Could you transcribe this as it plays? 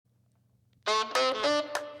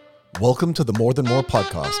Welcome to the More Than More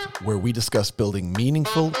podcast, where we discuss building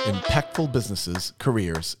meaningful, impactful businesses,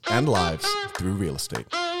 careers, and lives through real estate.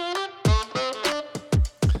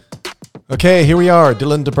 Okay, here we are,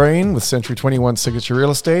 Dylan DeBrain with Century 21 Signature Real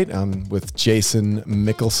Estate. I'm with Jason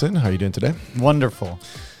Mickelson. How are you doing today? Wonderful.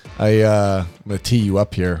 I'm going to tee you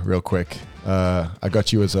up here real quick. I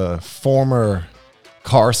got you as a former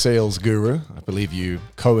car sales guru. I believe you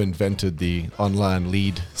co-invented the online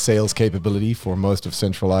lead sales capability for most of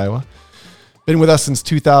Central Iowa. Been with us since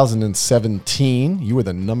 2017. You were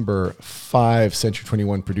the number 5 Century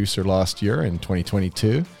 21 producer last year in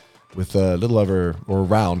 2022 with a little over or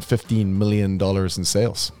around $15 million in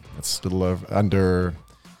sales. That's a little over, under,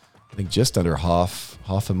 I think just under half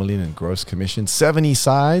a million in gross commission. 70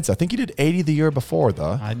 sides. I think you did 80 the year before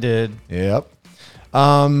though. I did. Yep.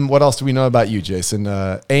 What else do we know about you, Jason?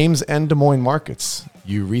 Ames and Des Moines markets.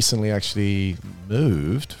 You recently actually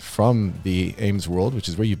moved from the Ames world, which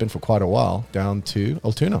is where you've been for quite a while, down to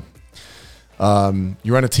Altoona.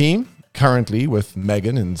 You run a team currently with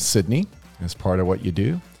Megan and Sydney as part of what you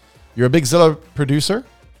do. You're a big Zillow producer,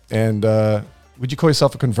 and would you call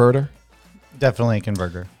yourself a converter? Definitely a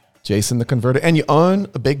converter. Jason the converter, and you own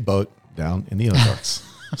a big boat down in the Ozarks.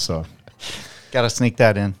 So. Got to sneak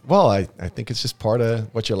that in. Well, I think it's just part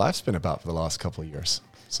of what your life's been about for the last couple of years.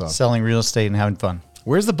 So selling real estate and having fun.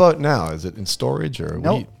 Where's the boat now? Is it in storage or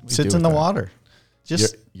no? Sits in the water.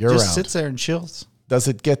 Just you're just around. Sits there and chills. Does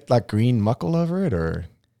it get like green muck all over it, or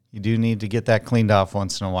you do need to get that cleaned off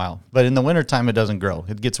once in a while? But in the wintertime, it doesn't grow.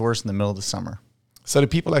 It gets worse in the middle of the summer. So do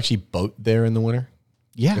people actually boat there in the winter?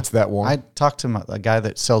 Yeah, it's that warm. I talked to a guy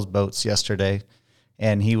that sells boats yesterday,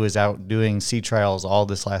 and he was out doing sea trials all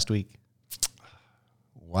this last week.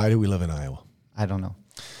 Why do we live in Iowa? I don't know.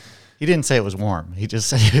 He didn't say it was warm. He just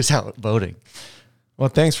said he was out boating. Well,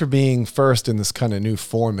 thanks for being first in this kind of new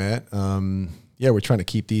format. We're trying to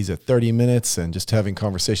keep these at 30 minutes and just having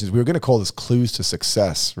conversations. We were going to call this Clues to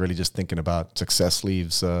Success, really just thinking about success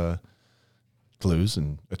leaves clues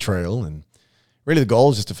and a trail. And really the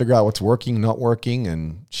goal is just to figure out what's working, not working,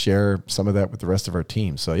 and share some of that with the rest of our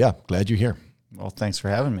team. So, yeah, glad you're here. Well, thanks for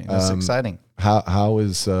having me. That's exciting. How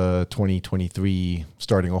is 2023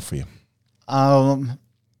 starting off for you?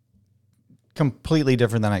 Completely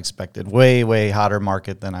different than I expected. Way, way hotter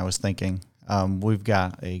market than I was thinking. We've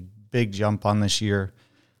got a big jump on this year.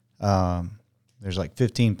 There's like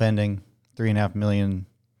 15 pending, 3.5 million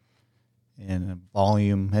in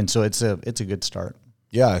volume, and so it's a good start.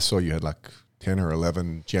 Yeah, I saw you had like 10 or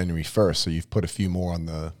 11 January 1st, so you've put a few more on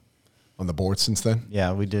the board since then.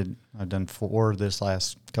 Yeah, we did. I've done 4 this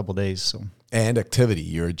last couple of days. So and activity,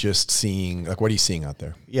 you're just seeing like, what are you seeing out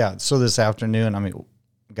there? Yeah, so this afternoon,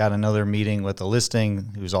 got another meeting with a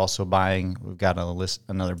listing who's also buying. We've got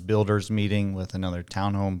another builders meeting with another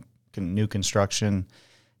townhome new construction,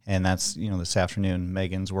 and that's this afternoon.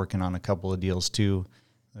 Megan's working on a couple of deals too.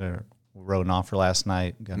 They wrote an offer last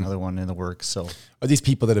night. Got another one in the works. So are these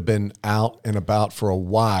people that have been out and about for a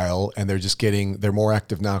while and they're more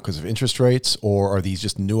active now because of interest rates, or are these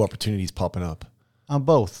just new opportunities popping up?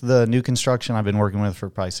 Both. The new construction I've been working with for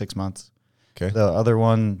probably 6 months. Okay. The other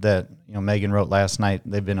one that Megan wrote last night,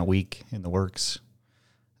 they've been a week in the works.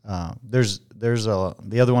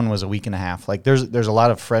 The other one was a week and a half. Like there's a lot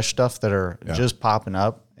of fresh stuff that are just popping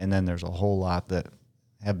up, and then there's a whole lot that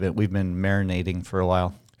we've been marinating for a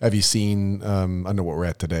while. Have you seen? I know what we're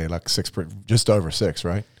at today, like just over 6,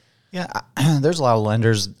 right? Yeah, there's a lot of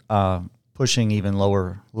lenders pushing even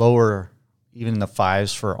lower, even in the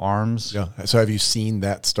 5s for ARMs. Yeah. So have you seen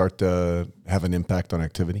that start to have an impact on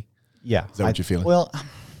activity? Yeah. Is that what you're feeling? Well,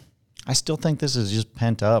 I still think this is just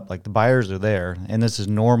pent up. Like the buyers are there, and this is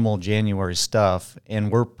normal January stuff,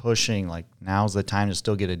 and we're pushing like now's the time to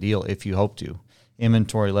still get a deal if you hope to.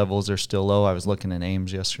 Inventory levels are still low. I was looking at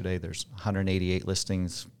Ames yesterday. There's 188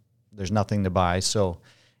 listings. There's nothing to buy. So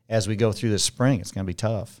as we go through the spring, it's going to be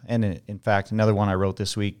tough. And in fact, another one I wrote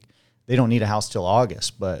this week, they don't need a house till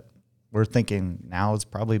August, but we're thinking now it's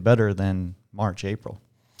probably better than March, April.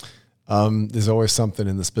 There's always something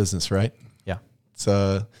in this business, right? Yeah.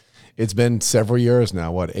 It's been several years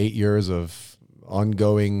now, 8 years of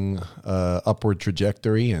ongoing upward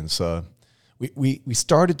trajectory. And so we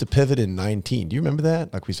started to pivot in 19. Do you remember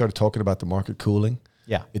that? Like we started talking about the market cooling.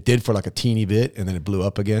 Yeah. It did for like a teeny bit, and then it blew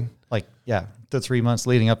up again. Like, yeah, the 3 months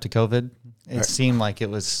leading up to COVID, it seemed like it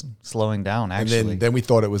was slowing down, actually. And then we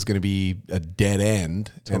thought it was going to be a dead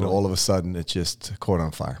end, Totally. and all of a sudden it just caught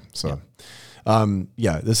on fire. So,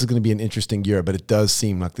 this is going to be an interesting year, but it does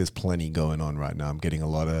seem like there's plenty going on right now. I'm getting a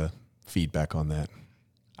lot of feedback on that.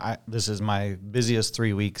 This is my busiest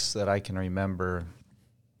 3 weeks that I can remember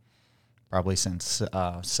probably since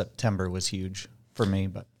September was huge for me.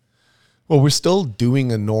 But Well, we're still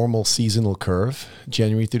doing a normal seasonal curve,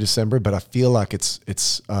 January through December, but I feel like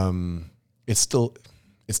it's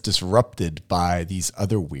disrupted by these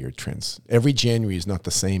other weird trends. Every January is not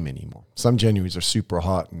the same anymore. Some Januaries are super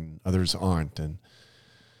hot and others aren't. And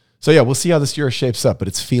so, yeah, we'll see how this year shapes up, but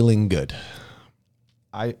it's feeling good.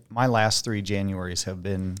 My last 3 Januaries have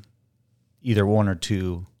been either 1 or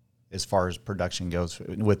 2 as far as production goes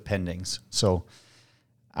with pendings. So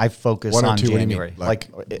I focus 1 or on 2, what do you mean? January, Like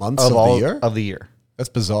months of of the year? Of the year. That's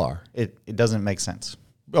bizarre. It doesn't make sense.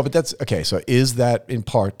 Well, but that's okay. So is that in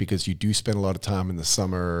part because you do spend a lot of time in the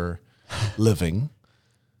summer living?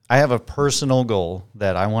 I have a personal goal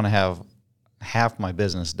that I want to have half my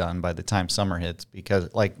business done by the time summer hits,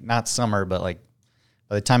 because like not summer, but like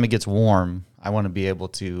by the time it gets warm, I want to be able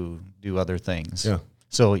to do other things. Yeah.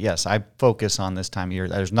 So yes, I focus on this time of year.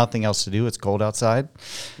 There's nothing else to do. It's cold outside.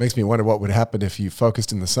 Makes me wonder what would happen if you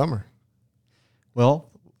focused in the summer. Well,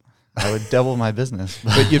 I would double my business.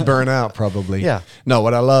 But you'd burn out probably. Yeah. No,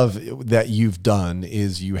 what I love that you've done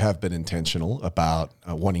is you have been intentional about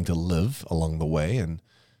wanting to live along the way. And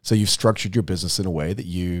so you've structured your business in a way that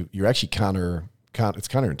you're actually it's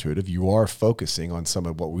counterintuitive. You are focusing on some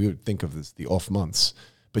of what we would think of as the off months,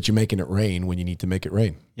 but you're making it rain when you need to make it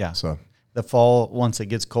rain. Yeah. So the fall, once it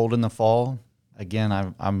gets cold in the fall, again,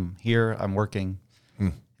 I'm here, I'm working.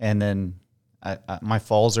 And then my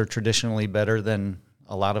falls are traditionally better than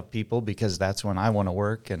a lot of people because that's when I want to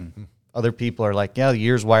work. And other people are like, yeah, the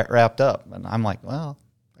year's wrapped up. And I'm like, well,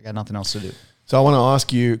 I got nothing else to do. So I want to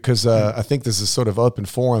ask you, because I think this is sort of open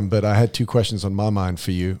forum, but I had 2 questions on my mind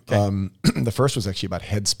for you. Okay. The first was actually about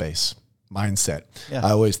headspace, mindset. Yeah.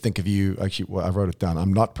 I always think of you, actually, well, I wrote it down.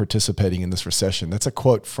 I'm not participating in this recession. That's a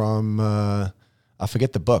quote from, I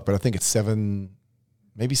forget the book, but I think it's 7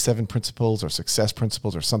 Principles or Success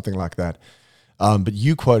Principles or something like that. But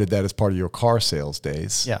you quoted that as part of your car sales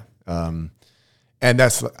days. Yeah. And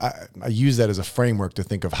that's, I use that as a framework to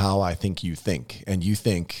think of how I think you think. And you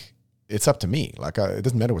think, it's up to me. Like, it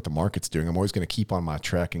doesn't matter what the market's doing. I'm always going to keep on my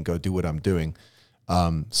track and go do what I'm doing.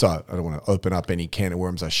 So I don't want to open up any can of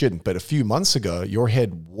worms I shouldn't. But a few months ago, your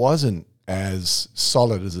head wasn't as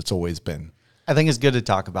solid as it's always been. I think it's good to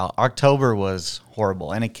talk about. October was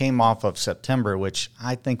horrible, and it came off of September, which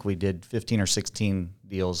I think we did 15 or 16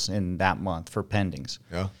 deals in that month for pendings.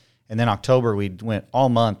 Yeah. And then October, we went all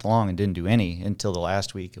month long and didn't do any until the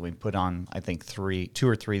last week. And we put on, I think, 2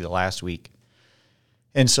 or 3 the last week.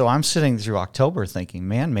 And so I'm sitting through October thinking,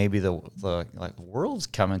 man, maybe the world's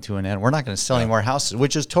coming to an end. We're not going to sell any more houses,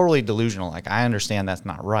 which is totally delusional. Like, I understand that's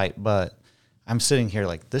not right, but I'm sitting here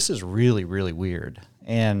like, this is really, really weird.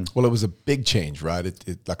 And well, it was a big change, right?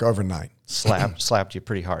 It like overnight slapped you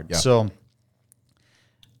pretty hard. Yeah. So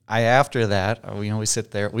after that, we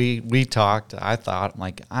sit there, we talked. I thought,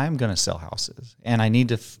 like, I'm going to sell houses, and I need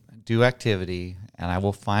to do activity, and I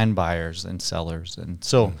will find buyers and sellers, and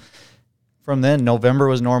so. From then, November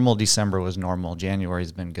was normal, December was normal,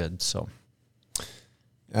 January's been good. So,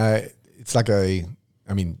 it's like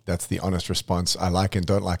that's the honest response. I like and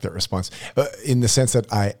don't like that response, in the sense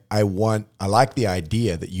that I like the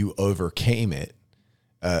idea that you overcame it.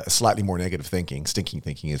 Slightly more negative thinking, stinking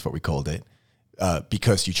thinking is what we called it,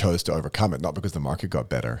 because you chose to overcome it, not because the market got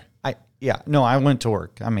better. I went to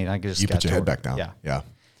work. I mean, I just put your head back down. Yeah.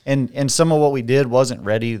 And some of what we did wasn't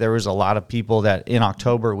ready. There was a lot of people that in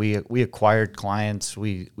October we acquired clients.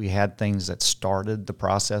 We had things that started the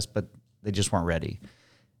process, but they just weren't ready.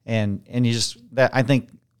 And I think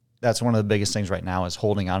that's one of the biggest things right now is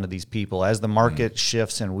holding on to these people as the market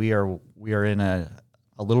shifts and we are in a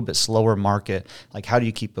little bit slower market. Like, how do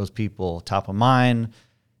you keep those people top of mind,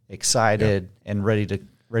 excited, and ready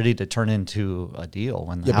to turn into a deal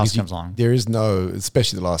when the house comes along? There is no,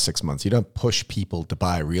 especially the last 6 months, you don't push people to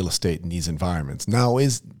buy real estate in these environments. Now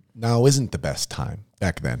isn't the best time.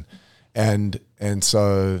 Back then. And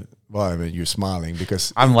so, well, I mean, you're smiling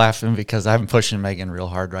because I'm laughing because I'm pushing Megan real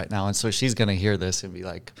hard right now. And so she's going to hear this and be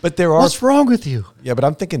like, but what's wrong with you? Yeah, but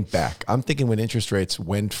I'm thinking back. I'm thinking when interest rates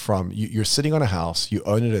went from, you're sitting on a house, you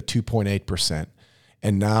own it at 2.8%.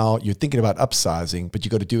 And now you're thinking about upsizing, but you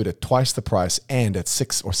got to do it at twice the price and at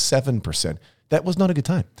 6 or 7%. That was not a good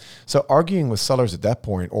time. So arguing with sellers at that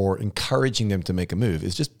point or encouraging them to make a move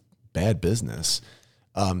is just bad business.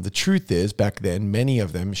 The truth is, back then, many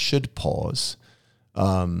of them should pause.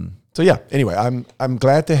 So yeah. Anyway, I'm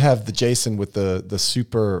glad to have the Jason with the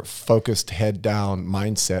super focused head down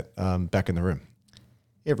mindset back in the room.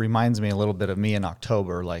 It reminds me a little bit of me in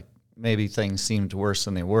October. Like, maybe things seemed worse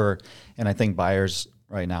than they were. And I think buyers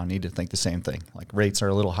right now need to think the same thing. Like, rates are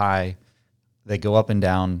a little high. They go up and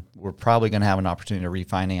down. We're probably going to have an opportunity to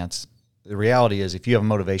refinance the reality is if you have a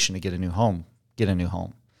motivation to get a new home, get a new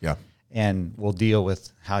home. Yeah. And we'll deal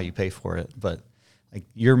with how you pay for it. But like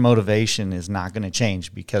your motivation is not going to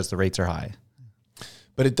change because the rates are high.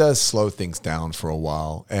 But it does slow things down for a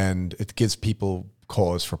while, and it gives people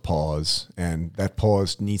cause for pause, and that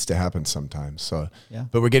pause needs to happen sometimes. So, Yeah.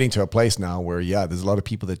 But we're getting to a place now where, there's a lot of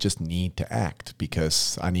people that just need to act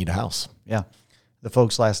because I need a house. Yeah. The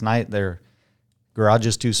folks last night, their garage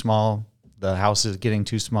is too small. The house is getting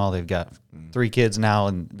too small. They've got 3 kids now,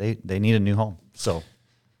 and they need a new home. So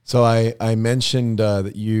I mentioned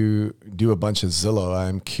that you do a bunch of Zillow.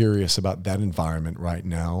 I'm curious about that environment right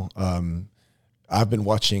now. I've been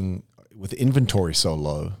watching with inventory so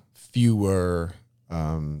low, fewer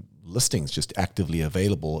listings just actively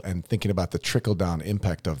available, and thinking about the trickle-down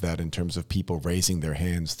impact of that in terms of people raising their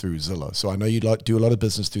hands through Zillow. So I know you do a lot of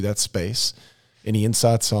business through that space. Any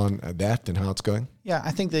insights on that and how it's going? Yeah,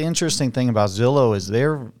 I think the interesting thing about Zillow is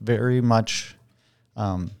they're very much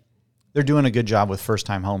they're doing a good job with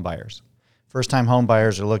first-time home buyers. First-time home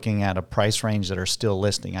buyers are looking at a price range that are still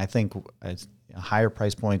listing. I think a higher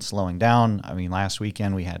price point slowing down. I mean, last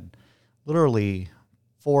weekend we had literally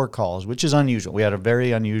 4 calls, which is unusual. We had a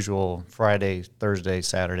very unusual Friday, Thursday,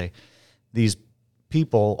 Saturday. These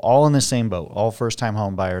people all in the same boat, all first-time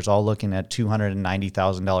home buyers, all looking at $290,000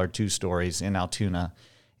 2-stories in Altoona.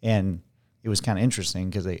 And it was kind of interesting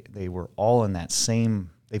because they were all in that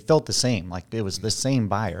same, they felt the same, like it was the same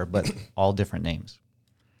buyer, but all different names.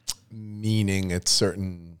 Meaning at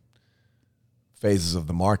certain phases of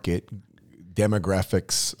the market,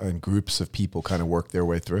 demographics and groups of people kind of work their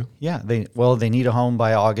way through? Yeah, they need a home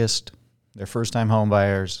by August. They're first-time home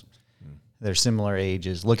buyers. They're similar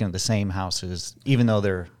ages, looking at the same houses, even though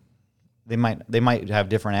they might have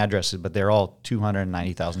different addresses, but they're all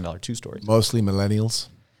 $290,000 2-stories. Mostly millennials.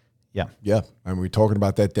 Yeah, yeah. And we're talking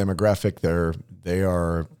about that demographic. They're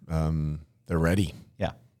ready.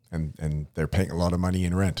 Yeah, and they're paying a lot of money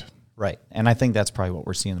in rent. Right, and I think that's probably what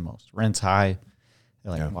we're seeing the most. Rent's high.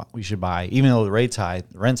 They're like, Yeah. well, we should buy, even though the rate's high,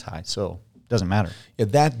 the rent's high, so it doesn't matter. Yeah,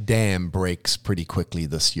 that dam breaks pretty quickly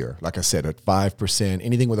this year. Like I said, at 5%,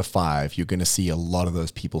 anything with a 5, you're going to see a lot of those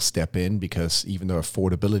people step in because even though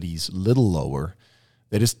affordability's a little lower,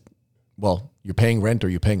 they just, you're paying rent or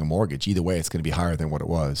you're paying a mortgage. Either way, it's going to be higher than what it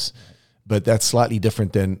was. But that's slightly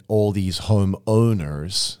different than all these home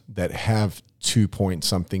owners that have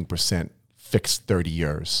 2-point-something% fixed 30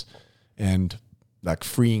 years. And like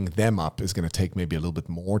freeing them up is going to take maybe a little bit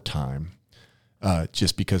more time.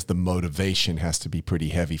 Just because the motivation has to be pretty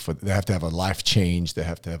heavy they have to have a life change, they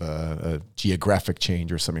have to have a geographic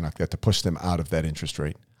change or something like that to push them out of that interest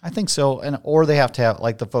rate. I think so, or they have to have,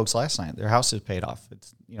 like the folks last night, their house is paid off.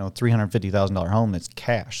 It's $350,000 home that's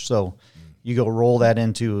cash. So you go roll that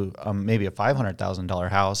into maybe a $500,000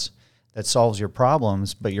 house that solves your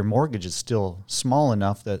problems, but your mortgage is still small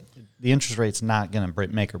enough that the interest rate's not going to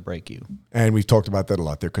make or break you. And we've talked about that a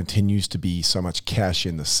lot. There continues to be so much cash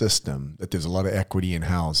in the system that there's a lot of equity in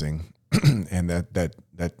housing, and that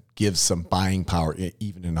gives some buying power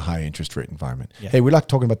even in a high interest rate environment. Yeah. Hey, we're not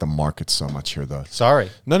talking about the market so much here, though. Sorry.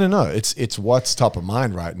 No. It's what's top of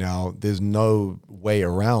mind right now. There's no way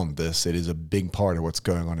around this. It is a big part of what's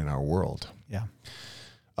going on in our world. Yeah.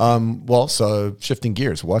 So shifting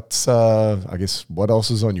gears, what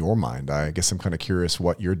else is on your mind? I guess I'm kind of curious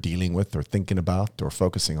what you're dealing with or thinking about or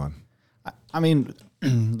focusing on. I mean,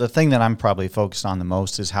 the thing that I'm probably focused on the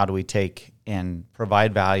most is how do we take and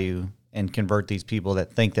provide value and convert these people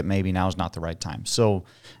that think that maybe now is not the right time. So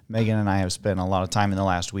Megan and I have spent a lot of time in the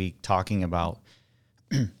last week talking about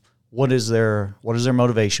what is their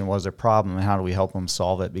motivation, what is their problem, and how do we help them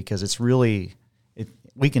solve it? Because it's really,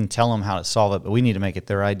 we can tell them how to solve it, but we need to make it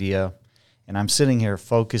their idea. And I'm sitting here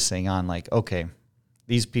focusing on like, okay,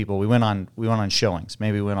 these people, we went on showings.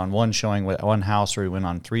 Maybe we went on one showing with one house, or we went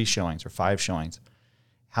on 3 showings or 5 showings.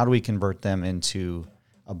 How do we convert them into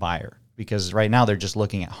a buyer? Because right now they're just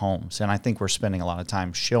looking at homes. And I think we're spending a lot of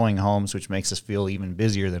time showing homes, which makes us feel even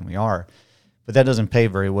busier than we are. But that doesn't pay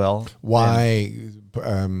very well. Why?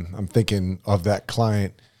 I'm thinking of that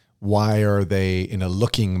client. Why are they in a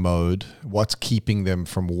looking mode? What's keeping them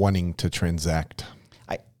from wanting to transact?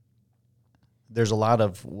 There's a lot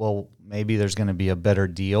of, maybe there's going to be a better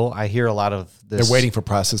deal. I hear a lot of this. They're waiting for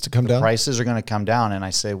prices to come down? Prices are going to come down. And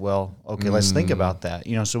I say, okay, let's think about that.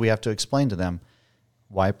 So we have to explain to them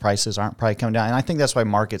why prices aren't probably coming down. And I think that's why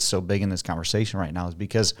market's so big in this conversation right now, is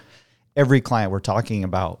because every client we're talking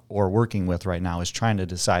about or working with right now is trying to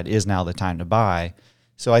decide, is now the time to buy?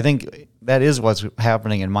 So I think that is what's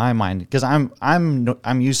happening in my mind, because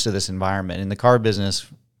I'm used to this environment. In the car business,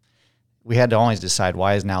 we had to always decide,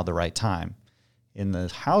 why is now the right time? in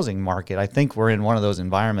the housing market, I think we're in one of those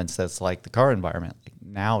environments that's like the car environment. Like,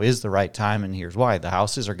 now is the right time, and here's why. The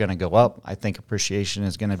houses are going to go up. I think appreciation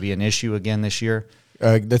is going to be an issue again this year.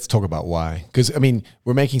 Let's talk about why. Because, I mean,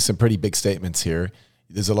 we're making some pretty big statements here.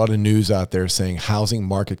 There's a lot of news out there saying housing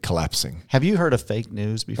market collapsing. Have you heard of fake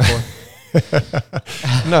news before?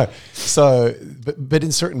 No. So, but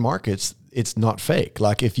in certain markets, it's not fake.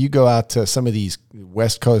 Like if you go out to some of these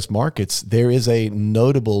West Coast markets, there is a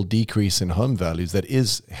notable decrease in home values that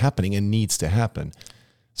is happening and needs to happen.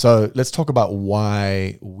 So let's talk about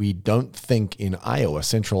why we don't think in Iowa,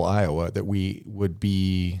 central Iowa, that we would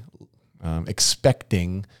be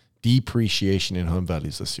expecting depreciation in home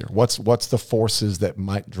values this year. What's the forces that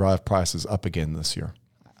might drive prices up again this year?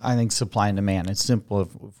 I think supply and demand. It's simple. If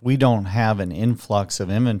we don't have an influx of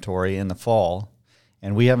inventory in the fall,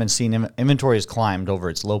 and we haven't seen inventory has climbed over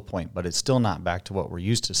its low point, but it's still not back to what we're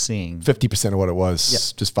used to seeing. 50% of what it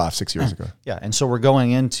was just 5-6 years ago. Yeah, and so we're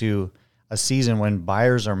going into a season when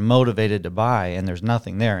buyers are motivated to buy and there's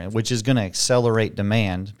nothing there, which is going to accelerate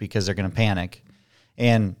demand because they're going to panic.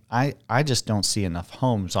 And I just don't see enough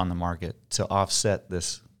homes on the market to offset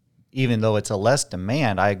this. Even though it's a less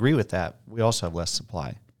demand, I agree with that. We also have less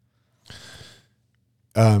supply.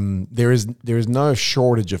 There is no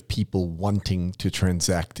shortage of people wanting to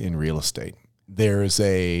transact in real estate. There is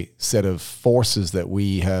a set of forces that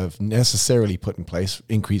we have necessarily put in place,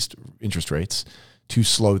 increased interest rates, to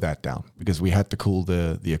slow that down because we had to cool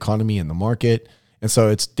the economy and the market. And so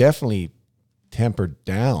it's definitely tempered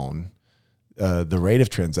down the rate of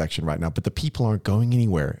transaction right now, but the people aren't going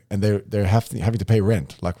anywhere and they're having to pay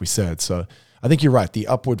rent, like we said. So I think you're right. The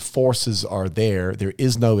upward forces are there. There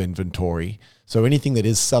is no inventory. So anything that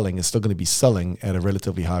is selling is still going to be selling at a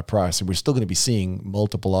relatively high price. And we're still going to be seeing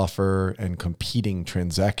multiple offer and competing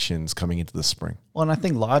transactions coming into the spring. Well, and I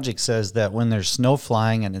think logic says that when there's snow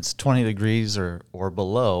flying and it's 20 degrees or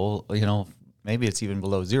below, maybe it's even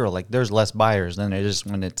below zero, like there's less buyers than it is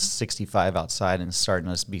when it's 65 outside and it's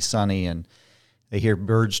starting to be sunny and they hear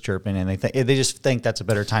birds chirping and they just think that's a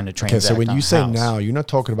better time to transact. Okay, so when you say house. now, you're not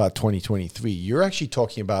talking about 2023. You're actually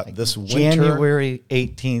talking about like this winter. January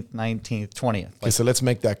 18th, 19th, 20th. Okay, so let's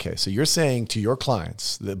make that case. So you're saying to your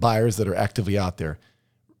clients, the buyers that are actively out there,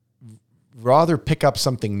 rather pick up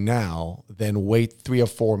something now than wait 3 or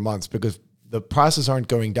 4 months because the prices aren't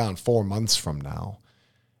going down 4 months from now.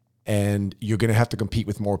 And you're going to have to compete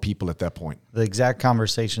with more people at that point. The exact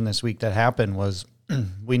conversation this week that happened was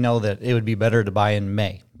we know that it would be better to buy in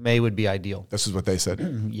May. May would be ideal. This is what they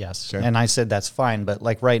said? Yes. Okay. And I said that's fine. But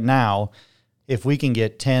like right now, if we can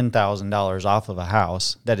get $10,000 off of a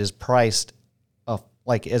house that is priced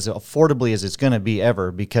like as affordably as it's going to be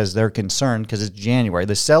ever because they're concerned because it's January.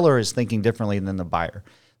 The seller is thinking differently than the buyer.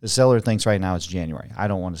 The seller thinks right now it's January. I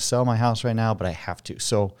don't want to sell my house right now, but I have to.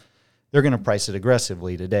 So they're going to price it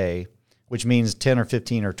aggressively today, which means $10,000 or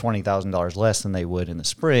 $15,000 or $20,000 less than they would in the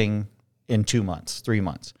spring in 2 months, 3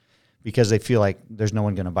 months, because they feel like there's no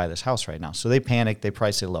one going to buy this house right now. So they panic, they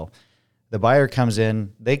price it low. The buyer comes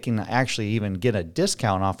in, they can actually even get a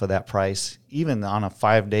discount off of that price, even on a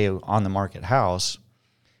 5-day on the market house.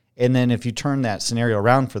 And then if you turn that scenario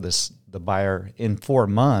around for the buyer in 4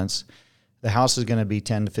 months, the house is going to be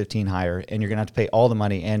 10 to 15 higher, and you're going to have to pay all the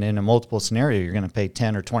money. And in a multiple scenario, you're going to pay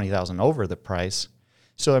 10 or 20,000 over the price.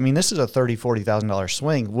 So I mean, this is a $30,000, $40,000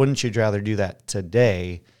 swing. Wouldn't you rather do that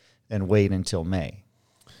today than wait until May?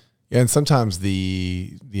 Yeah, and sometimes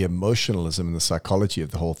the emotionalism and the psychology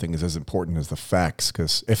of the whole thing is as important as the facts.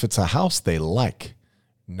 Because if it's a house they like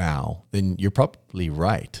now, then you're probably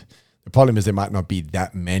right. The problem is there might not be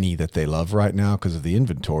that many that they love right now because of the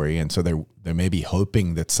inventory, and so they may be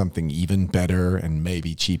hoping that something even better and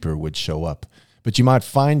maybe cheaper would show up. But you might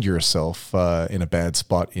find yourself in a bad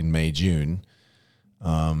spot in May, June.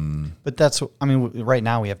 But right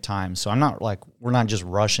now we have time, so we're not just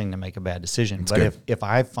rushing to make a bad decision. That's but good. if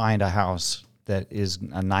I find a house that is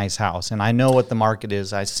a nice house, and I know what the market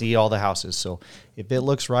is, I see all the houses. So if it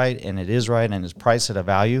looks right and it is right and is priced at a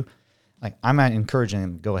value, like I'm not encouraging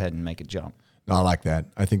them to go ahead and make a jump. No, I like that.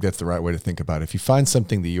 I think that's the right way to think about it. If you find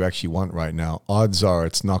something that you actually want right now, odds are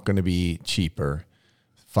it's not going to be cheaper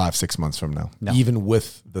 5-6 months from now, even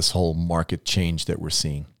with this whole market change that we're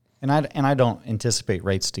seeing. And I don't anticipate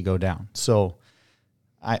rates to go down. So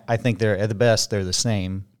I think they're at the best, they're the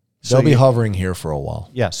same. So They'll be hovering here for a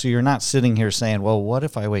while. Yeah. So you're not sitting here saying, well, what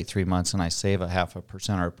if I wait 3 months and I save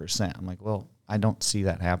 0.5% or 1%? I'm like, well, I don't see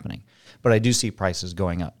that happening. But I do see prices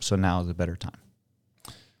going up. So now is a better time.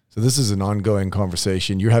 So this is an ongoing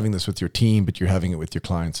conversation. You're having this with your team, but you're having it with your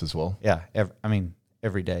clients as well. Yeah.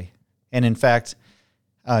 Every day. And in fact,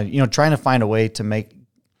 trying to find a way to make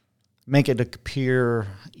make it appear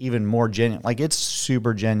even more genuine. Like, it's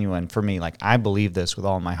super genuine for me. Like, I believe this with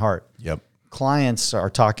all my heart. Yep. Clients are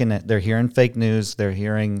talking, they're hearing fake news. They're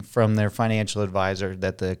hearing from their financial advisor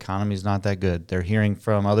that the economy is not that good. They're hearing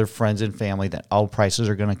from other friends and family that all prices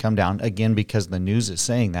are going to come down, again, because the news is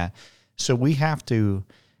saying that. So we have to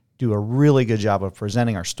do a really good job of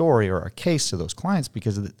presenting our story or our case to those clients,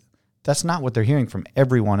 because that's not what they're hearing from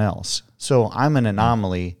everyone else. So I'm an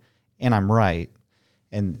anomaly and I'm right.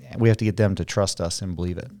 And we have to get them to trust us and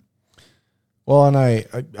believe it. Well, and I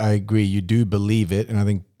agree. You do believe it, and I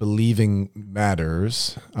think believing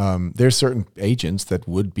matters. There's certain agents that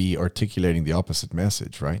would be articulating the opposite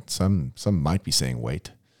message, right? Some might be saying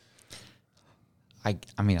wait. I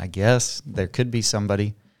mean, I guess there could be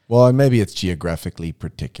somebody. Well, and maybe it's geographically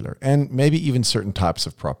particular, and maybe even certain types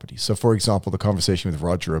of property. So, for example, the conversation with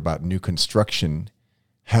Roger about new construction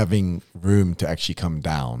having room to actually come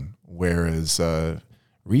down, whereas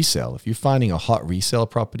resale, if you're finding a hot resale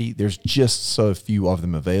property, there's just so few of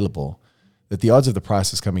them available that the odds of the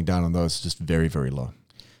prices coming down on those is just very, very low.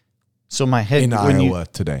 So my head in Iowa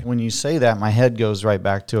today. When you say that, my head goes right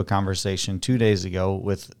back to a conversation 2 days ago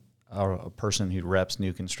with a person who reps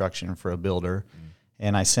new construction for a builder,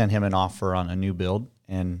 and I sent him an offer on a new build.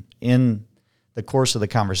 And in the course of the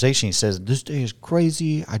conversation, he says, "This day is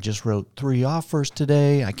crazy. I just wrote 3 offers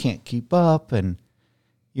today. I can't keep up." And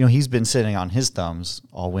he's been sitting on his thumbs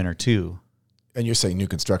all winter too. And you're saying new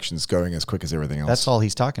construction is going as quick as everything else. That's all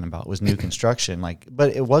he's talking about was new construction.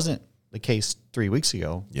 But it wasn't the case 3 weeks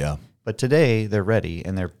ago. Yeah. But today they're ready,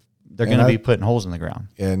 and they're going to be putting holes in the ground.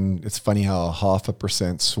 And it's funny how a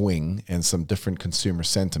 0.5% swing and some different consumer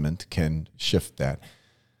sentiment can shift that.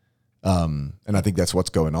 And I think that's what's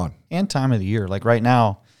going on. And time of the year. Like right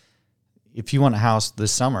now, if you want a house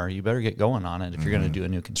this summer, you better get going on it if you're going to do a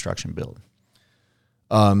new construction build.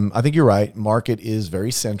 I think you're right. Market is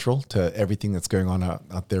very central to everything that's going on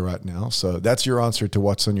out there right now. So that's your answer to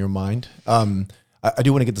what's on your mind. I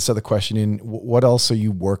do want to get this other question in. What else are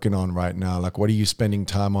you working on right now? Like, what are you spending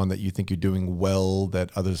time on that you think you're doing well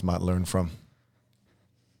that others might learn from?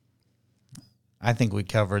 I think we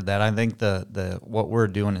covered that. I think the what we're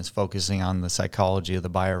doing is focusing on the psychology of the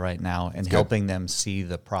buyer right now and helping them see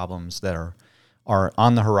the problems that are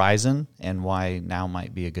on the horizon and why now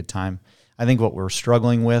might be a good time. I think what we're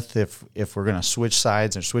struggling with, if we're going to switch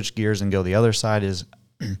sides or switch gears and go the other side, is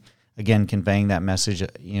again conveying that message,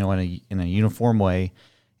 in a uniform way.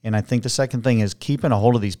 And I think the second thing is keeping a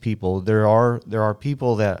hold of these people. There are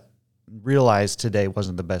people that realize today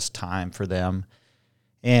wasn't the best time for them,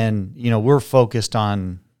 and we're focused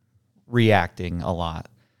on reacting a lot,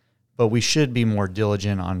 but we should be more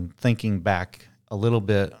diligent on thinking back a little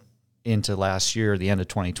bit into last year, the end of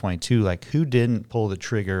 2022. Like, who didn't pull the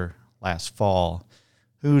trigger last fall?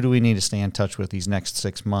 Who do we need to stay in touch with these next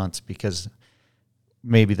 6 months? Because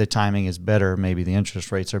maybe the timing is better. Maybe the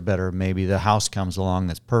interest rates are better. Maybe the house comes along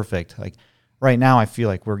that's perfect. Like right now, I feel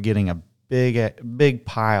like we're getting a big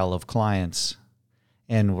pile of clients,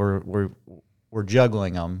 and we're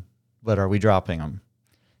juggling them, but are we dropping them?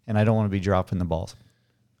 And I don't want to be dropping the balls.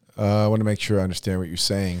 I want to make sure I understand what you're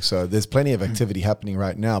saying. So there's plenty of activity happening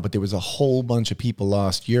right now, but there was a whole bunch of people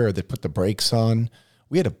last year that put the brakes on.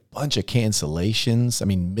 We had a bunch of cancellations. I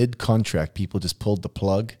mean, mid-contract, people just pulled the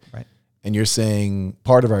plug. Right. And you're saying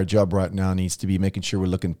part of our job right now needs to be making sure we're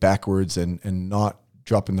looking backwards and not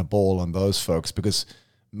dropping the ball on those folks, because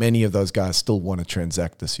many of those guys still want to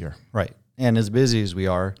transact this year. Right. And as busy as we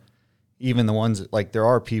are, even the ones that, there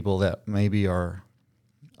are people that maybe are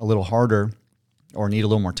a little harder or need a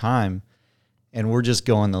little more time, and we're just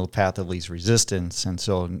going the path of least resistance. And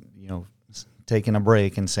so, taking a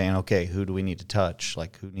break and saying, okay, who do we need to touch?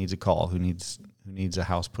 Like, who needs a call? Who needs a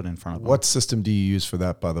house put in front of them? What system do you use for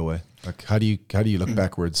that, by the way? Like, how do you look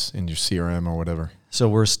backwards in your CRM or whatever?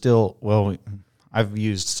 So I've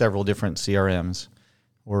used several different CRMs.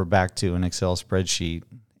 We're back to an Excel spreadsheet,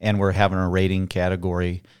 and we're having a rating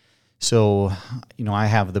category. So, I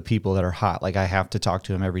have the people that are hot. Like, I have to talk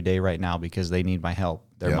to them every day right now because they need my help.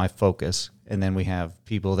 They're my focus. And then we have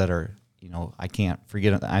people that are, I can't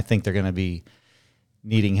forget it. I think they're going to be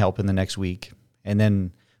needing help in the next week. And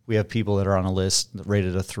then we have people that are on a list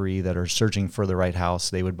rated a 3 that are searching for the right house.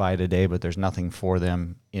 They would buy today, but there's nothing for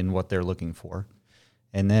them in what they're looking for.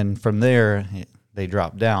 And then from there, they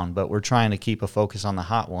drop down. But we're trying to keep a focus on the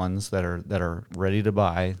hot ones that are ready to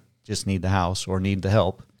buy, just need the house or need the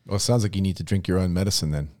help. Well, it sounds like you need to drink your own medicine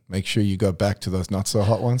then. Make sure you go back to those not so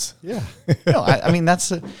hot ones. Yeah. No, I mean,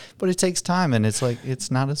 but it takes time, and it's like, it's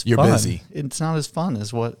not as You're fun. busy. It's not as fun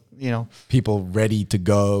as what, People ready to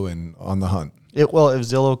go and on the hunt. If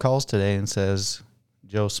Zillow calls today and says,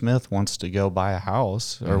 Joe Smith wants to go buy a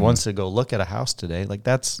house or wants to go look at a house today, like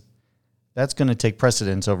that's going to take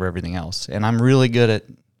precedence over everything else. And I'm really good at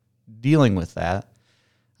dealing with that.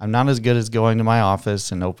 I'm not as good as going to my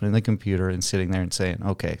office and opening the computer and sitting there and saying,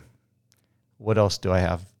 okay, what else do I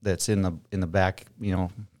have that's in the back,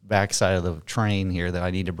 back side of the train here that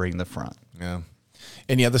I need to bring to the front? Yeah.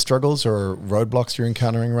 Any other struggles or roadblocks you're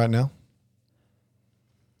encountering right now?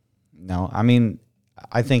 No, I mean,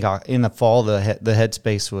 I think in the fall, the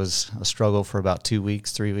headspace was a struggle for about 2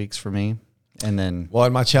 weeks, 3 weeks for me. And then, well,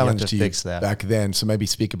 and my challenge to you fix that back then, so maybe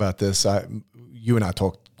speak about this. You and I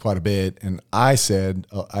talked quite a bit, and I said,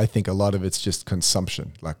 I think a lot of it's just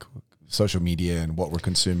consumption, like social media and what we're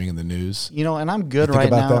consuming in the news. And I'm good you think right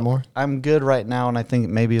about now. That more? I'm good right now, and I think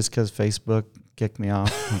maybe it's because Facebook kicked me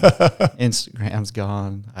off. Instagram's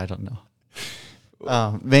gone. I don't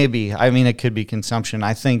know. Maybe. I mean, it could be consumption.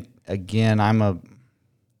 I think, again, I'm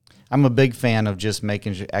a big fan of just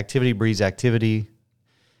making sure activity breeds activity.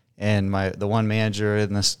 And the one manager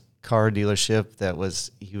in this car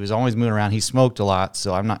dealership he was always moving around. He smoked a lot,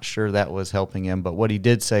 so I'm not sure that was helping him. But what he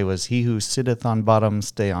did say was, "He who sitteth on bottom,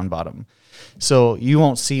 stay on bottom." So you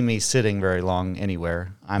won't see me sitting very long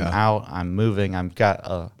anywhere. I'm out. I'm moving. I've got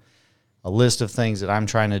a list of things that I'm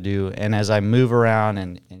trying to do. And as I move around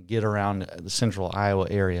and get around the central Iowa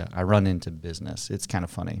area, I run into business. It's kind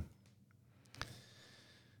of funny.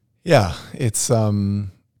 Yeah, it's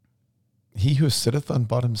he who sitteth on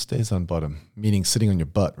bottom stays on bottom, meaning sitting on your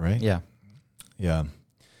butt, right? Yeah. Yeah.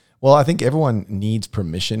 Well, I think everyone needs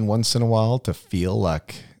permission once in a while to feel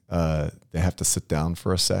like they have to sit down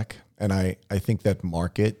for a sec. And I think that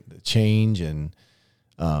market change and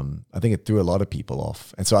I think it threw a lot of people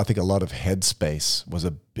off. And so I think a lot of headspace was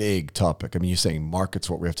a big topic. I mean, you're saying market's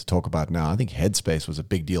what we have to talk about now. I think headspace was a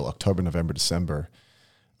big deal, October, November, December.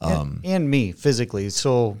 And me physically.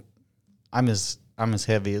 So I'm as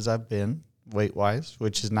heavy as I've been weight-wise,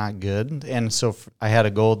 which is not good. And so I had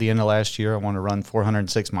a goal at the end of last year. I want to run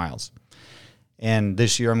 406 miles. And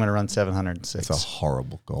this year I'm going to run 706. It's a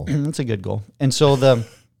horrible goal. It's a good goal. And so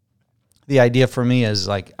the idea for me is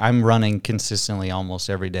like I'm running consistently almost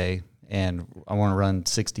every day, and I want to run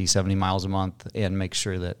 60, 70 miles a month and make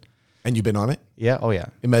sure that. And you've been on it? Yeah. Oh, yeah.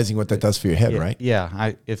 Amazing what that does for your head, right?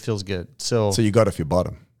 Yeah. It feels good. So you got off your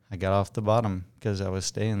bottom. I got off the bottom because I was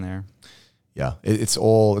staying there. Yeah. It's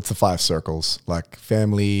the 5 circles, like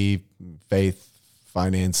family, faith,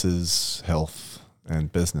 finances, health,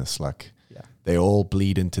 and business. Like they all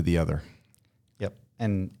bleed into the other. Yep.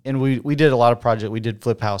 And we did a lot of projects. We did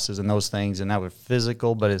flip houses and those things, and that was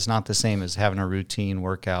physical, but it's not the same as having a routine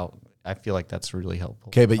workout. I feel like that's really helpful.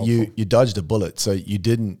 Okay, but you dodged a bullet. So you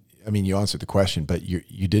didn't, I mean, you answered the question, but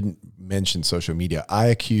you didn't mention social media. I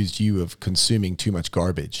accused you of consuming too much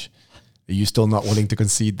garbage. Are you still not willing to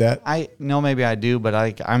concede that? Maybe I do, but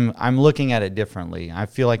I'm looking at it differently. I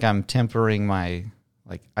feel like I'm tempering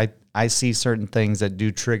I see certain things that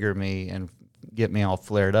do trigger me and get me all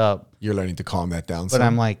flared up. You're learning to calm that down. But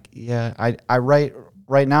I'm like,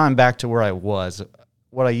 right now I'm back to where I was.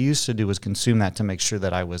 What I used to do was consume that to make sure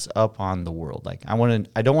that I was up on the world. Like I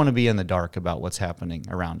don't want to be in the dark about what's happening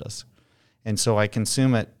around us. And so I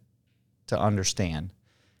consume it to understand.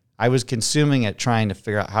 I was consuming it trying to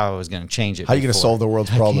figure out how I was going to change it. How are you going to solve the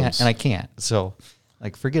world's problems? I can't. So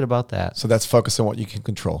forget about that. So that's focus on what you can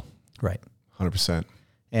control. Right. 100%.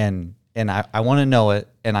 And I want to know it,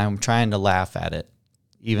 and I'm trying to laugh at it,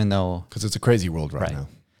 even though... Because it's a crazy world right now.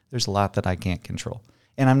 There's a lot that I can't control.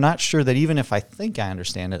 And I'm not sure that even if I think I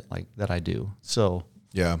understand it, that I do. So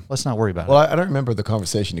yeah, let's not worry about it. Well, I don't remember the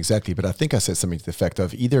conversation exactly, but I think I said something to the effect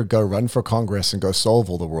of either go run for Congress and go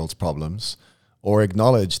solve all the world's problems, or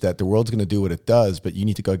acknowledge that the world's going to do what it does, but you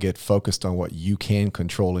need to go get focused on what you can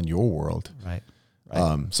control in your world. Right.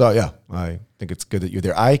 So yeah, I think it's good that you're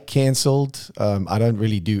there. I canceled. I don't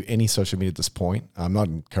really do any social media at this point. I'm not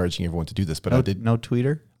encouraging everyone to do this, but I did. No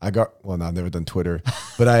Twitter? I've never done Twitter,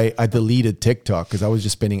 but I deleted TikTok because I was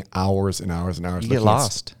just spending hours and hours and hours. You get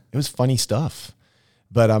lost. It was funny stuff.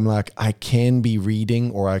 But I'm like, I can be reading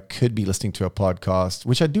or I could be listening to a podcast,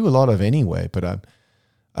 which I do a lot of anyway, but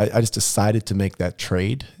I just decided to make that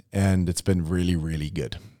trade, and it's been really, really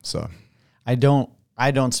good. So I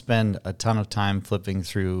don't spend a ton of time flipping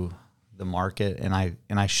through the market, and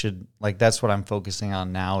I should, that's what I'm focusing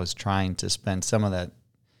on now, is trying to spend some of that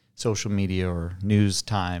social media or news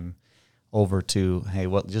time over to, hey,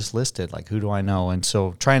 just list it, who do I know? And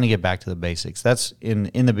so trying to get back to the basics. That's in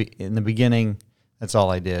the beginning, that's all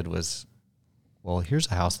I did was, well, here's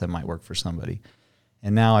a house that might work for somebody.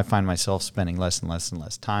 And now I find myself spending less and less and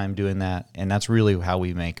less time doing that. And that's really how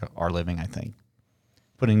we make our living, I think.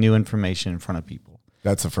 Putting new information in front of people.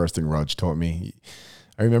 That's the first thing Raj taught me.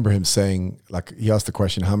 I remember him saying, like, he asked the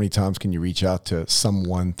question, how many times can you reach out to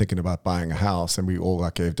someone thinking about buying a house? And we all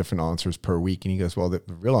like gave different answers per week. And he goes, well, the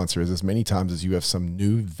real answer is as many times as you have some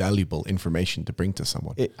new valuable information to bring to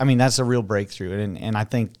someone. That's a real breakthrough. And I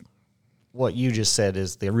think what you just said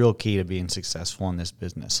is the real key to being successful in this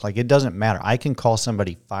business. Like, it doesn't matter. I can call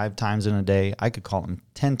somebody 5 times in a day. I could call them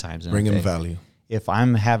 10 times in a day. Bring them value. If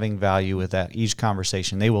I'm having value with that each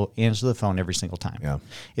conversation, they will answer the phone every single time. Yeah.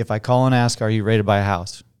 If I call and ask, are you ready to buy a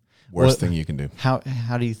house? Worst thing you can do. How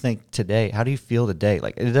do you think today? How do you feel today?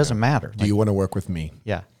 Like, it doesn't matter. Do you want to work with me?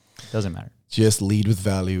 Yeah, it doesn't matter. Just lead with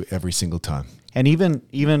value every single time. And even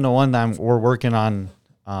the one time we're working on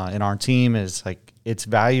in our team is like, it's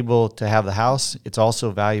valuable to have the house. It's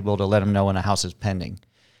also valuable to let them know when a house is pending.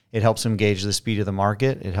 It helps them gauge the speed of the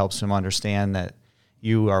market. It helps them understand that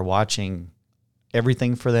you are watching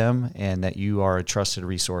everything for them and that you are a trusted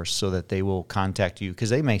resource so that they will contact you because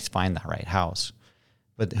they may find the right house.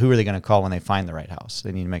 But who are they going to call when they find the right house?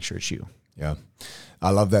 They need to make sure it's you. Yeah. I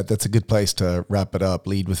love that. That's a good place to wrap it up.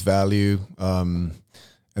 Lead with value. And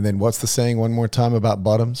then what's the saying one more time about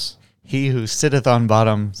bottoms? He who sitteth on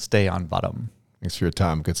bottom, stay on bottom. Thanks for your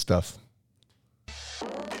time. Good stuff.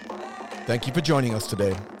 Thank you for joining us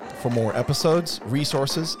today. For more episodes,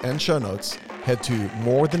 resources, and show notes, head to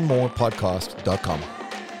morethanmorepodcast.com.